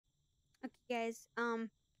guys?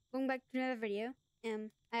 Going back to another video.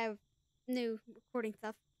 I have new recording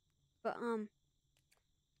stuff, but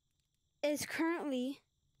it's currently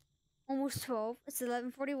almost 12. It's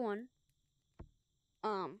 11:41.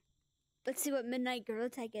 Let's see what Midnight Gorilla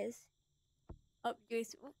Tag is. Oh,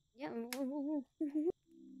 guys. Oh, yeah. All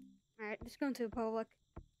right, just going to the public.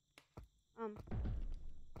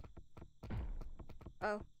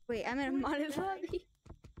 Oh, wait, I'm in a modded lobby.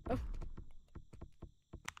 Oh.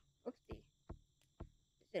 Oopsie.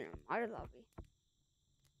 It's in a modded lobby.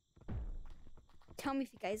 Tell me if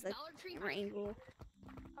you guys like camera angle.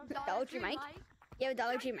 Dollar Tree Mike? You have a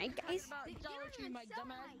Dollar Tree Mike, guys? Dollar Tree Mike,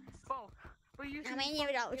 dumbass. Oh, but you I mean, you have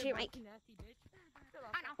a Dollar Tree Mike.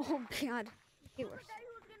 I know. Oh, God. He Who's worse. the guy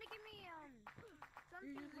who was gonna give me,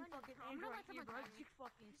 something You're using fucking Android earbuds, you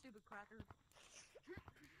fucking stupid cracker.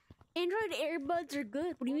 Android earbuds are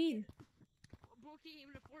good. What do you mean? Bro can't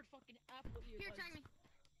even afford fucking Apple earbuds. Here, tag me.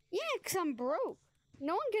 Yeah, because I'm broke.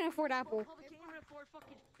 No one can afford Apple. Bro can't even afford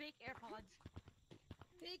fucking fake AirPods.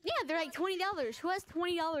 Yeah, they're like $20. Who has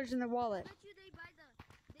 $20 in their wallet? Bet you they buy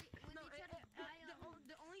when No, they try to buy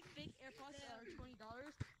the only fake AirPods that are $20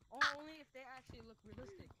 only if they actually look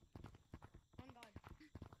realistic. on God.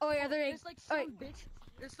 Oh, yeah, they're There's like oh, some bitch.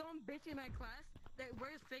 There's some bitch in my class that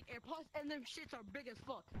wears fake AirPods and them shits are big as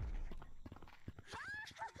fuck.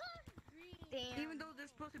 Damn. Even though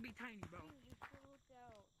they're supposed to be tiny, bro.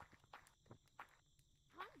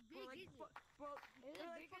 How big Bro, is it? bro, Is they're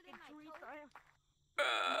it like bigger than fucking my three toe? times.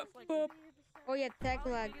 Like, boop. Oh, yeah, tag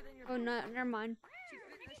Probably lag. bigger than your Oh, no, phone. never mind. She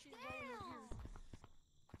fit that shit well in her ear.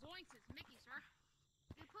 Zoinks, it's Mickey, sir.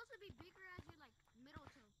 They're supposed to be bigger as your like middle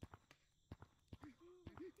toe.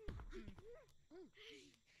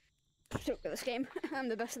 So good this game. I'm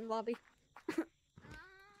the best in the lobby. Hola.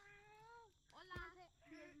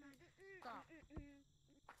 Stop.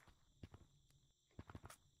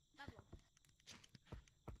 Pablo.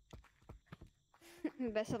 I'm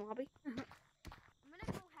the best in the lobby. I'm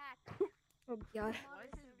gonna go hack. Oh, God. Why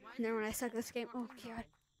is his- why is Never his mind, I suck at this game. Oh, fucking God.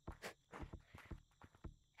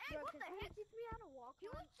 Hey, what the heck? Teach me how to walk. He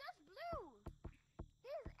was just blue.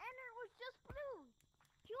 His ender was just blue.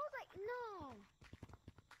 He was like, no.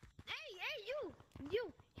 Hey,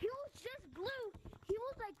 you. He was just blue. He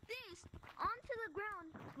was like this onto the ground.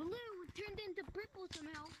 Blue turned into purple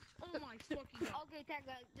somehow. Oh my fucking god. Okay, tag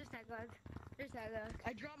guys. Just tag guys. There's tag guys.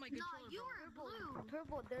 I dropped my controller. No, you bro. were blue.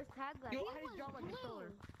 Purple. There's tag guys. Yo, I just dropped my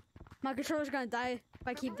controller. My controller's gonna die if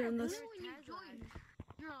I keep doing this. When you joined,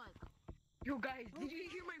 you're like, Yo, guys, did you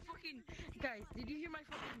hear my fucking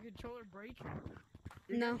controller break?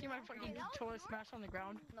 Did No. you hear my fucking controller smash on the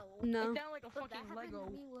ground? no. It No. sounded like a What that fucking happened to Lego.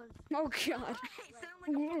 me was Oh, God. It sounded like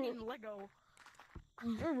a fucking Lego.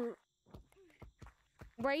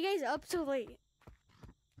 Why are you guys up so late?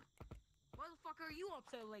 Why the fuck are you up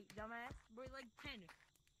so late, dumbass? We're like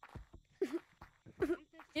 10.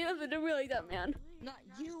 You have to do me like that, man. Not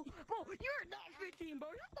you. Bro, you're not 15, bro.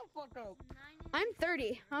 Shut the fuck up. I'm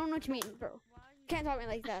 30. I don't know what you mean, bro. Can't talk to me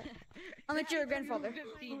like that. Unless you're a grandfather.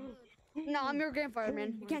 15. No, I'm your grandfather,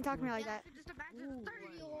 man. You can't talk to me like that. just imagine a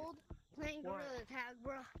 30-year-old playing What? Gorilla Tag,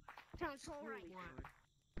 bro. Sounds so right.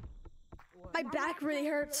 What? My back really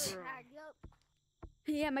hurts. Tag, yup.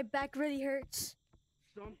 Yeah, my back really hurts.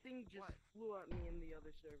 Something just flew at me in the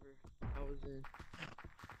other server I was in.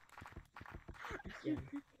 Yeah.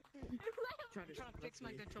 I'm trying to fix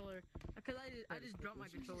my controller. Because I just dropped my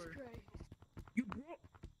controller. You bro?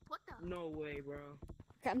 What the? No way, bro.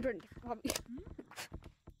 Okay, I'm doing a different hobby.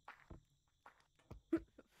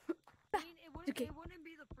 I mean, it Okay. wouldn't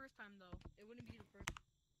be the first time, though. It wouldn't be the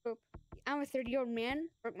first. I'm a 30-year-old man.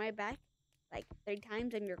 Broke my back like 30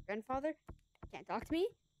 times. I'm your grandfather. Can't talk to me.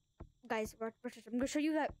 Guys, I'm gonna show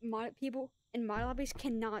you that people in mod lobbies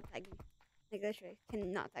cannot tag me. Like literally,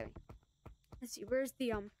 cannot tag me. Let's see, where's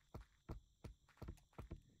the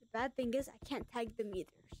bad thing is I can't tag them either.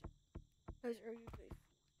 So those are usually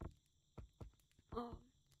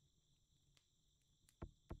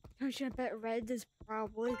don't you bet Reds is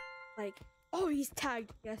probably like, oh, he's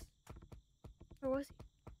tagged. Yes. Where was he?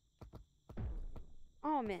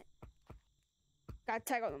 Oh man, gotta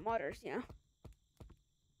tag all the modders, you know.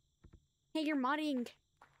 Hey, you're modding.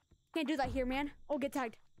 Can't do that here, man. Oh, get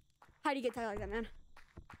tagged. How do you get tagged like that, man?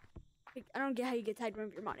 Like, I don't get how you get tagged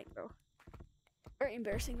when you're modding, bro. Very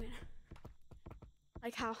embarrassing, man.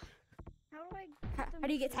 Like how? How do I? How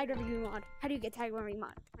do you get tagged when you mod? How do you get tagged when we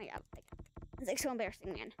mod? Oh my god, like it's like so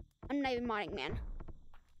embarrassing, man. I'm not even modding, man.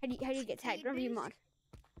 How do you get tagged whenever you mod?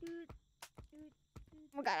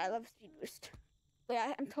 Oh my god, I love Speed Boost. But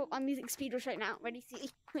yeah, I'm using Speed Boost right now. Ready? See?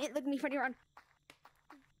 Look at me, funny run.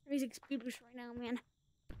 I'm using Speed Boost right now, man.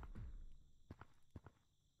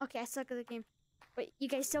 Okay. Okay, I suck at the game. But you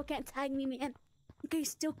guys still can't tag me, man. You guys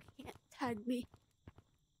still can't tag me.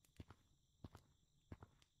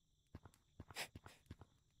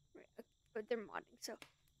 But they're modding, so.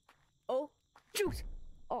 Oh, juice!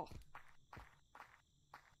 Oh.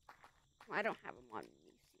 I don't have a mod.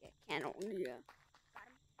 I can't only.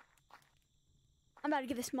 I'm about to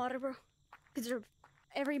get this modder, bro. Because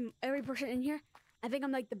every person in here, I think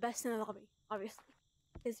I'm like the best in the lobby, obviously.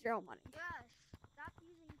 Because they're all modding. Yes. Stop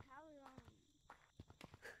using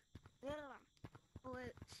Polygon.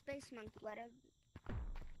 Or Space Monkey, whatever.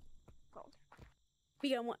 Called. We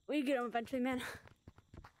get him eventually, man.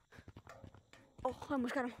 Oh, I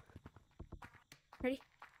almost got him. Ready?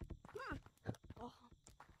 Oh.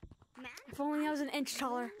 Man. If only I was an inch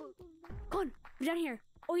taller. Come on, be down here.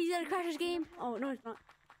 Oh, he's at a Crashers game. Oh, no, it's not.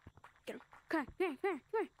 Get him. Come here.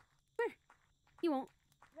 He won't.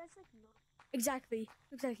 That's like not. Exactly.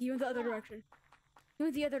 He went the other direction. He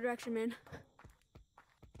went the other direction, man.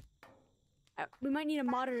 We might need a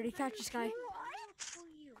modder to catch this guy.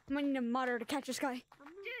 We might need a modder to catch this guy. Dude,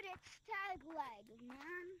 it's tag lag,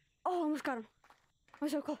 man. Oh, almost got him. I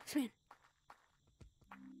was so close, man.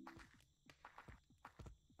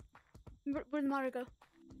 Where'd the modder go?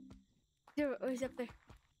 There, oh, he's up there.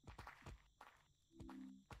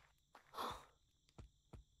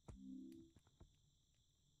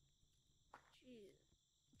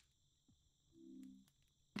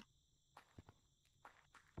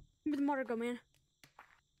 Where'd the modder go, man?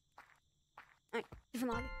 Alright,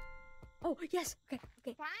 different lobby. Oh, yes! Okay.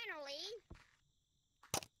 Finally.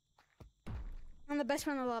 I'm the best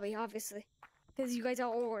one in the lobby, obviously. Because you guys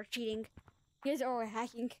all are cheating. You guys are all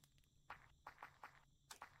hacking.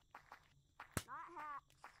 Not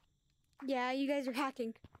hacks. Yeah, you guys are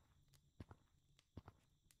hacking.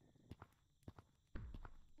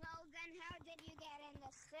 Well, then how did you get in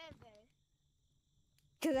the server?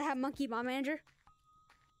 Because I have Monkey Bot Manager.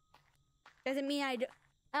 Doesn't mean I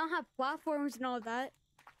don't have platforms and all of that.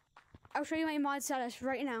 I'll show you my mod status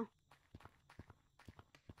right now.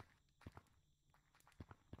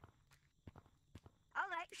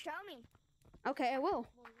 Alright, show me. Okay, I will.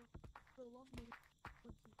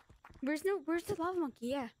 Where's the lava monkey?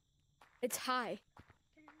 Yeah. It's high.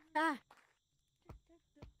 Ah.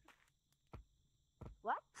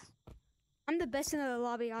 What? I'm the best in the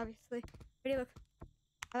lobby, obviously. Ready, look.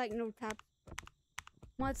 I like no tab.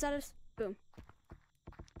 Mod status. Boom.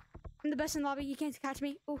 I'm the best in the lobby. You can't catch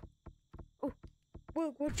me. Oh.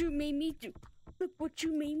 Look what you made me do. Look what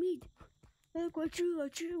you made me do. Look what you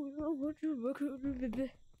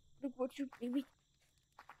made me.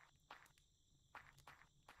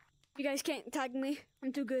 You guys can't tag me.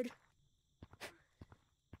 I'm too good.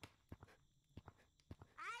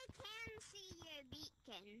 I can see your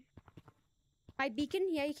beacon. My beacon?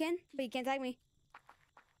 Yeah, you can, but you can't tag me.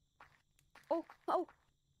 Oh.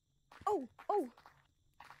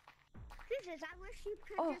 Jesus, I wish you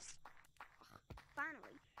could Oh. just...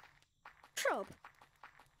 Finally. Shut up.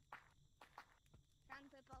 Sun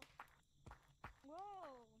people.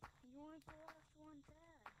 Whoa, you weren't the last one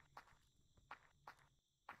dead.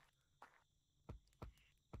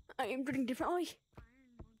 I am doing differently.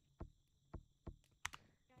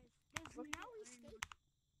 Guys, there's no escape.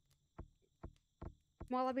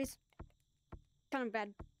 More lobbies. Kind of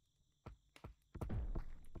bad.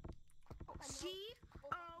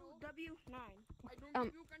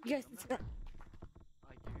 COW9. You guys,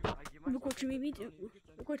 look what you made me do.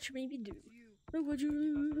 Look what you made me do. Look what you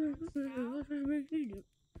made me do.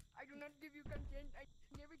 I do not give you consent. I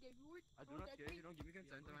never gave you it. I do not care. You don't give me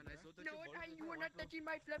consent, man. I so touch No, your balls. you were not touching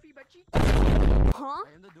my fluffy butt cheek. Huh?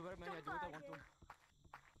 I am the doer, man. I do what I want to.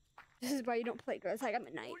 This is why you don't play girls like I'm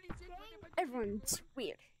at night. Holy shit, what the fuck? Everyone's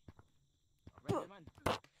weird. Right, man.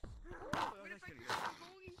 Where the fuck are you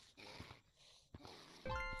going?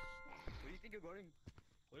 Where do you think you're going?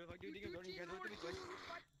 Where the fuck do you think you're going? You cannot do it to me twice.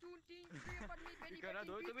 You cannot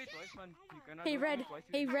do it to me twice, man. You cannot Hey, do it to Red. me twice.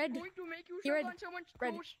 Hey, Red. Going to make you Hey, shove Red. on someone's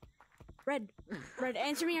Red. toes. Red.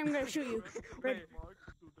 Answer me, I'm gonna shoot you. Red.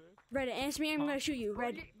 Red, answer me, I'm gonna shoot you.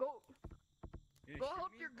 Red. Go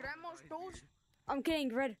help your grandma's toes. I'm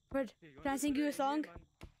kidding. Red. Can I sing you a song?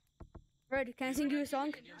 Red, can I sing you a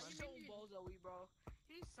song? He's so bozo-y, bro.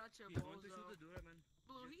 He's such a He's going to shoot bozo. the doer, man.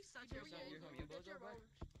 Bro, he's such a bozo. Get your roll.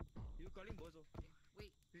 You call him bozo.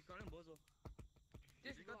 Wait. You call him bozo.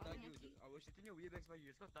 This He got lava tagged you. monkey. I was sitting in your Weebex by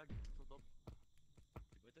years. Got tagged. Shut up.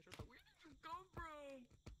 You better shut up. Where did you come from?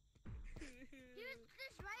 He was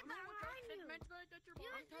just right behind you. I'm was telling just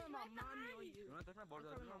my right mommy on behind you. Do not touch my balls.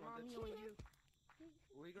 I'm I do telling not my want mommy it. on you.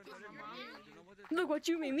 What are you gonna tell your Mama. mom? You don't want it. Look what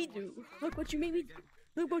you made me do. Look what you made me do.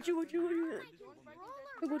 Look what you. Roller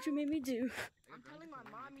Look what you made me do. I'm telling my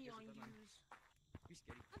mommy on yous. Be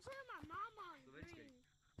scary. I'm telling my mama on So very scary.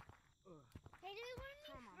 green. Hey, do you want to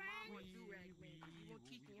Tell my be friends? mom what do rag man. You won't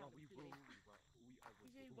teach me how to play. He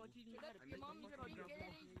said he's gonna teach me how to play. Your Your mommy mommy said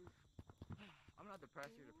said I'm not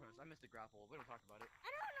depressed, you're depressed. I missed the grapple. We don't talk about it. I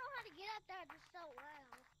don't know how to get out there just so well.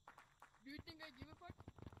 Do you think I give a fuck?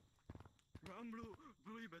 Run, Blue.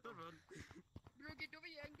 Blue, you better run. Bro, get over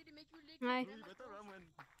here. I'm gonna make you lick. Hi. Blue, you better run, man.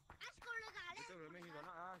 Ask her to go. Better run, man. He's on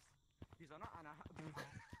our ass. He's on our ass.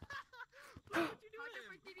 What you doing? How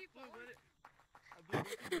the TV phone?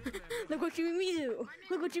 Look what you made me do.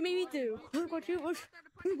 Look what you made me do. Look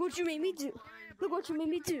what you made me do. Look what you made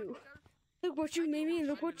me do. Look what you made me.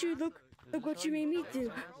 Look what you made me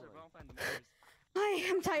do. Hi,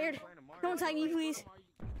 I'm tired. Don't tie me, please.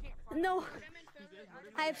 No,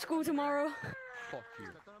 I have school tomorrow. Fuck you.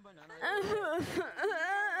 No.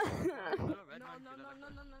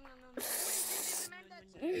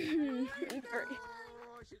 I'm sorry.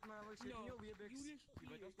 Oh shit, man. We're shitting your way, Bex. You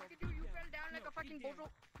better stop. You fell down like a fucking bozo.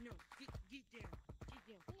 No, get down. Get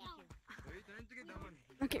down. No. Where you trying to get down?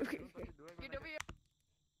 Okay. Don't touch the door, Get man. over here.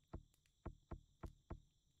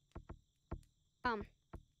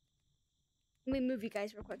 Let me move you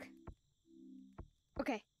guys real quick.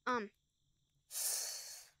 Okay.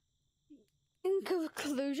 In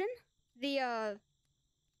conclusion, the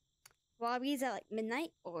lobbies at like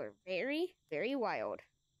midnight are very, very wild.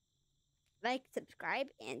 Like, subscribe,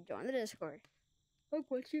 and join the Discord. Look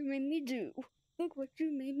what you made me do. Look what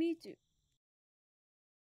you made me do.